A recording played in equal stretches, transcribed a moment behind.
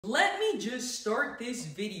Let me just start this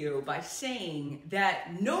video by saying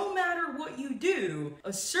that no matter what you do,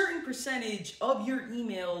 a certain percentage of your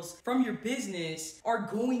emails from your business are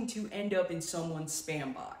going to end up in someone's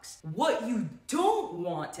spam box. What you don't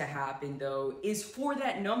want to happen though is for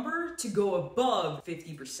that number to go above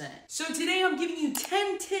 50%. So today I'm giving you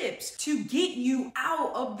 10 tips to get you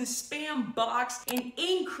out of the spam box and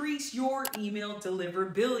increase your email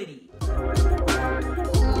deliverability.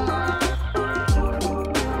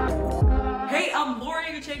 I'm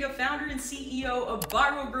Egocheaga, founder and CEO of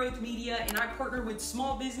Viral Growth Media, and I partner with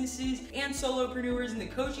small businesses and solopreneurs in the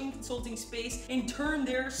coaching consulting space and turn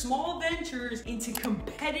their small ventures into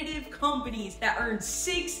competitive companies that earn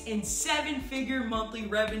 6- and 7-figure monthly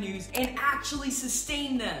revenues and actually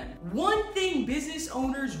sustain them. One thing business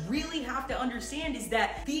owners really have to understand is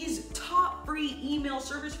that these top free email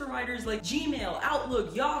service providers like Gmail,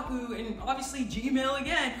 Outlook, Yahoo, and obviously Gmail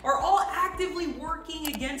again are all actively working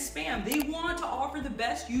against spam. They want to offer the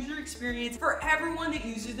best user experience for everyone that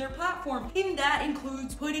uses their platform, and that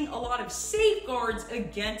includes putting a lot of safeguards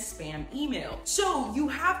against spam email. So you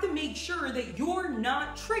have to make sure that you're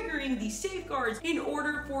not triggering these safeguards in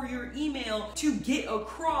order for your email to get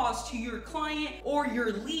across to your client or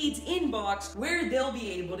your lead's inbox where they'll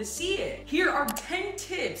be able to see it. Here are 10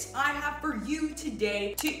 tips I have for you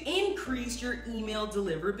today to increase your email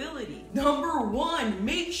deliverability. Number 1,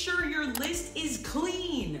 make sure your list is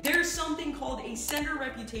clean. There's something called a sender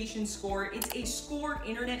reputation score. It's a score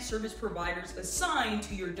internet service providers assign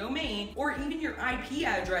to your domain or even your IP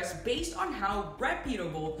address based on how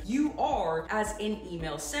reputable you are as an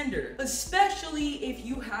email sender. Especially if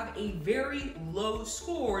you have a very low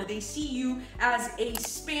score, they see you as a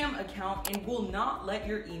spam account and will not let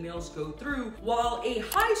your emails go through, while a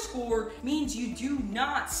high score means you do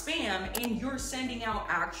not spam and you're sending out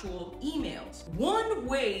actual emails. One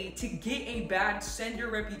way to get a bad sender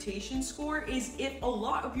reputation score is if a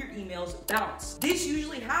lot of your emails bounce. This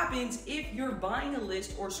usually happens if you're buying a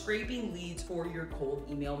list or scraping leads for your cold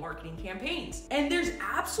email marketing campaigns. And there's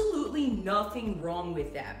absolutely nothing wrong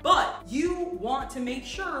with that. But you want to make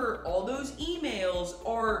sure all those emails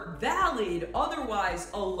are valid. Otherwise,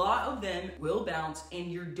 a lot of them will bounce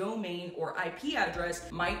and your domain or IP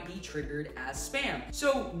address might be triggered as spam.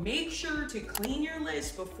 So make sure to clean your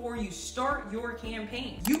list before you start your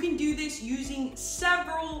campaign. You can do this using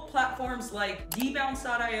several platforms like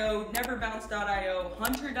dbounce.io, neverbounce.io,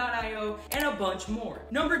 hunter.io, and a bunch more.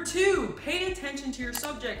 Number 2, pay attention to your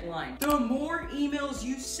subject line. The more emails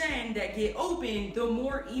you send that get open, the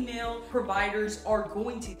more email providers are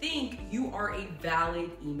going to think you are a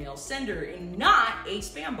valid email sender and not a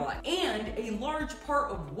spam bot. And a large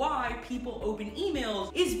part of why people open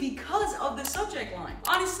emails is because of the subject line.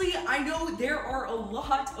 Honestly, I know there are a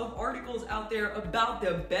lot of articles out there about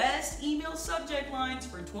the best email subject lines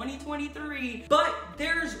for 2023, but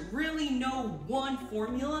there's really no one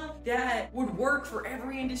formula that would work for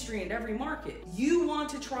every industry and every market. You want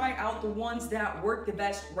to try out the ones that work the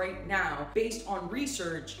best right now based on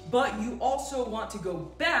research, but you also want to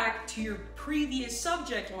go back to your previous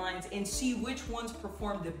subject lines and see which ones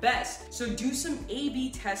perform the best. So do some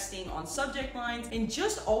A/B testing on subject lines and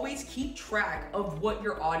just always keep track of what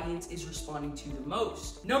your audience is responding to the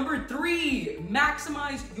most. Number 3,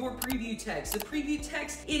 maximize your preview text. The preview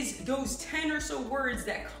text is those 10 or so words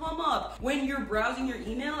that come up when you're browsing your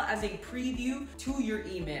email as a preview to your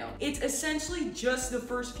email. It's essentially just the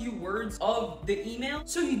first few words of the email,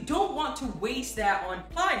 so you don't want to waste that on,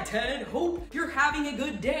 "Hi Ted, hope you're having a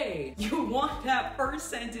good day." You want that first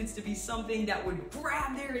sentence to be something that would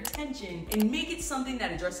grab their attention and make it something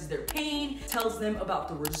that addresses their pain, tells them about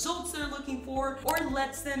the results they're looking for, or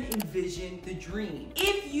lets them envision the dream.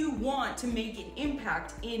 If you want to make an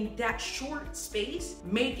impact in that short space,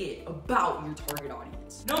 make it about your target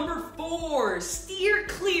audience. Number 4, steer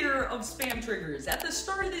clear of spam triggers. At the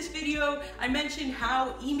start of this video, I mentioned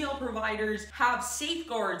how email providers have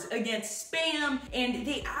safeguards against spam, and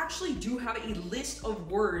they actually do have a list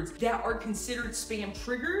of words that are considered spam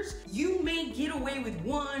triggers. You may get away with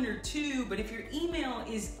 1 or 2, but if your email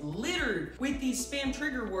is littered with these spam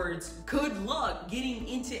trigger words, good luck getting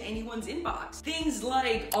into anyone's inbox. Things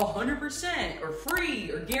like 100% or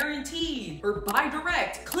free or guaranteed or buy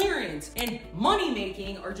direct, clearance, and money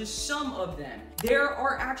making are just some of them. There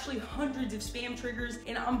are actually hundreds of spam triggers,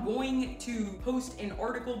 and I'm going to post an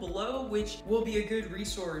article below which will be a good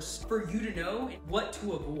resource for you to know what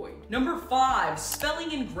to avoid. Number 5,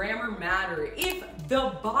 spelling and grammar matter. If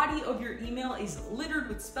the body of your email is littered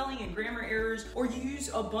with spelling and grammar errors, or you use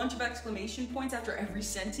a bunch of exclamation points after every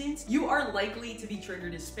sentence, you are likely to be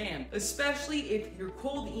triggered as spam, especially if you're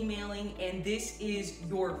cold emailing and this is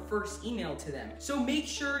your first email to them. So make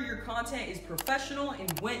sure your content is professional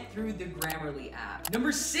and went through the Grammarly app.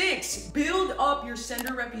 Number 6, build up your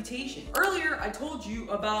sender reputation. Earlier, I told you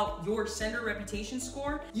about your sender reputation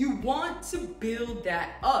score. You want to build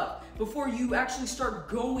that up before you actually start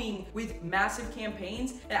going with massive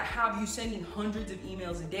campaigns that have you sending hundreds of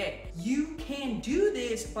emails a day. You can do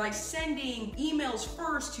this by sending emails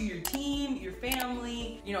first to your team, your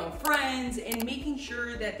family, friends, and making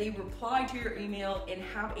sure that they reply to your email and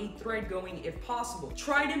have a thread going if possible.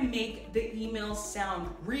 Try to make the emails sound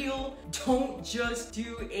real. Don't just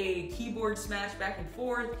do a keyboard smash back and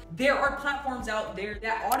forth. There are platforms out there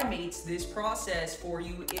that automates this process for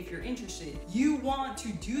you if you're interested. You want to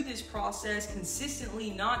do this process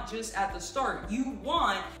consistently, not just at the start. You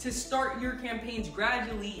want to start your campaigns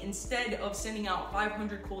gradually instead of sending out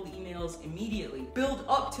 500 cold emails immediately. Build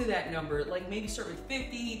up to that number, like maybe start with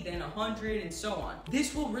 50, then 100, and so on.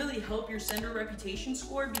 This will really help your sender reputation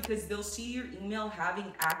score because they'll see your email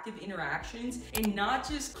having active interactions and not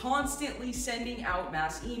just constantly sending out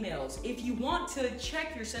mass emails. If you want to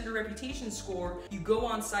check your sender reputation score, you go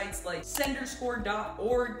on sites like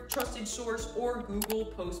senderscore.org, Trusted Source, or Google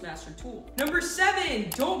Postmaster Tool. Number 7,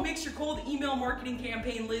 don't mix your cold email marketing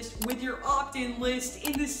campaign list with your opt-in list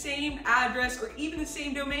in the same address or even the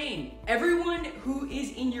same domain. Everyone who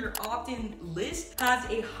is in your opt-in list has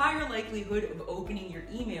a higher likelihood of opening your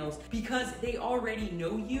emails because they already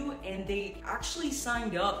know you and they actually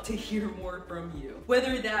signed up to hear more from you,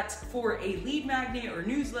 whether that's for a lead magnet or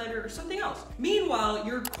newsletter or something else. Meanwhile,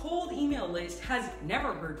 your cold email list has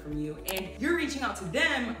never heard from you and you're reaching out to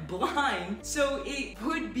them blind, so it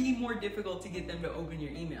would be more difficult to get them to open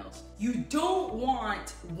your emails. You don't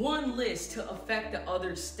want one list to affect the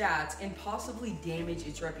other stats and possibly damage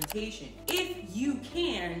its reputation. If you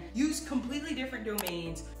can, use completely different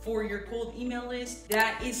domains for your cold email list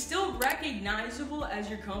that is still recognizable as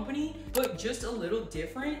your company, but just a little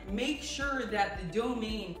different. Make sure that the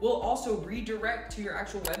domain will also redirect to your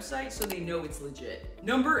actual website so they know it's legit.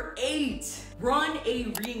 Number 8, run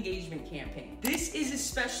a re-engagement campaign. This is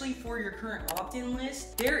especially for your current opt-in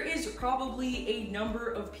list. There is probably a number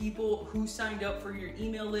of people who signed up for your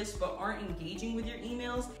email list but aren't engaging with your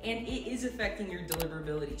emails, and it is affecting your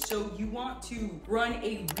deliverability. So you want to run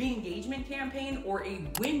a re-engagement campaign or a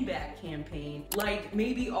win-back campaign, like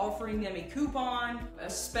maybe offering them a coupon, a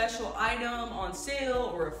special item on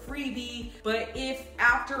sale, or a freebie. But if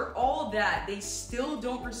after all that they still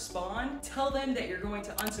don't respond, tell them that you're going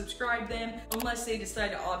to unsubscribe them unless they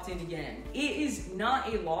decide to opt in again. It is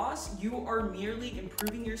not a loss. You are merely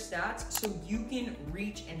improving your stats so you can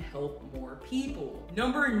reach and help more people.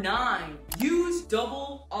 Number 9, use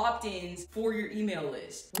double opt-ins for your email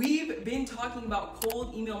list. We've been talking about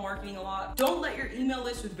cold email marketing a lot. Don't let your email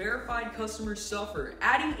list with verified customers suffer.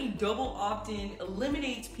 Adding a double opt-in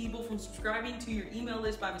eliminates people from subscribing to your email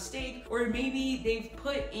list by mistake, or maybe they've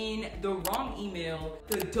put in the wrong email.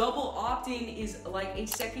 The double opt-in is like a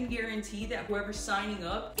second guarantee that whoever's signing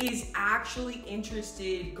up is actually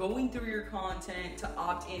interested going through your content to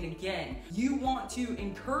opt in again. You want to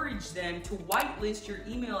encourage them to whitelist your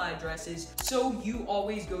email addresses so you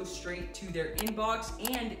always go straight to their inbox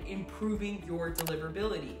and improving your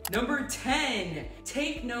deliverability. Number 10,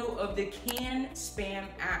 take note of the Can-Spam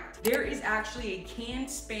Act. There is actually a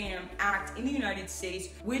Can-Spam Act in the United States,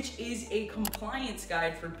 which is a compliance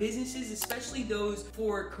guide for businesses, especially those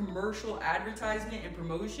for commercial advertisement and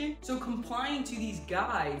promotion. So complying to these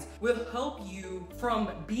guides will help you from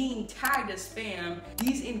being tagged as spam.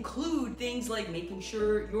 These include things like making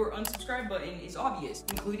sure your unsubscribe button is obvious,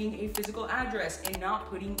 including a physical address, and not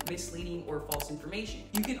putting misleading or false information.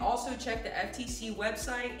 You can also check the FTC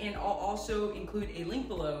website, and I'll also include a link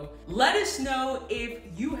below. Let us know if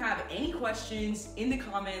you have any questions in the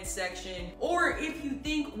comments section, or if you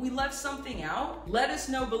think we left something out, let us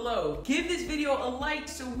know below. Give this video a like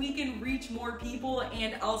so we can reach more people,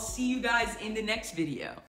 and I'll see you guys in the next video.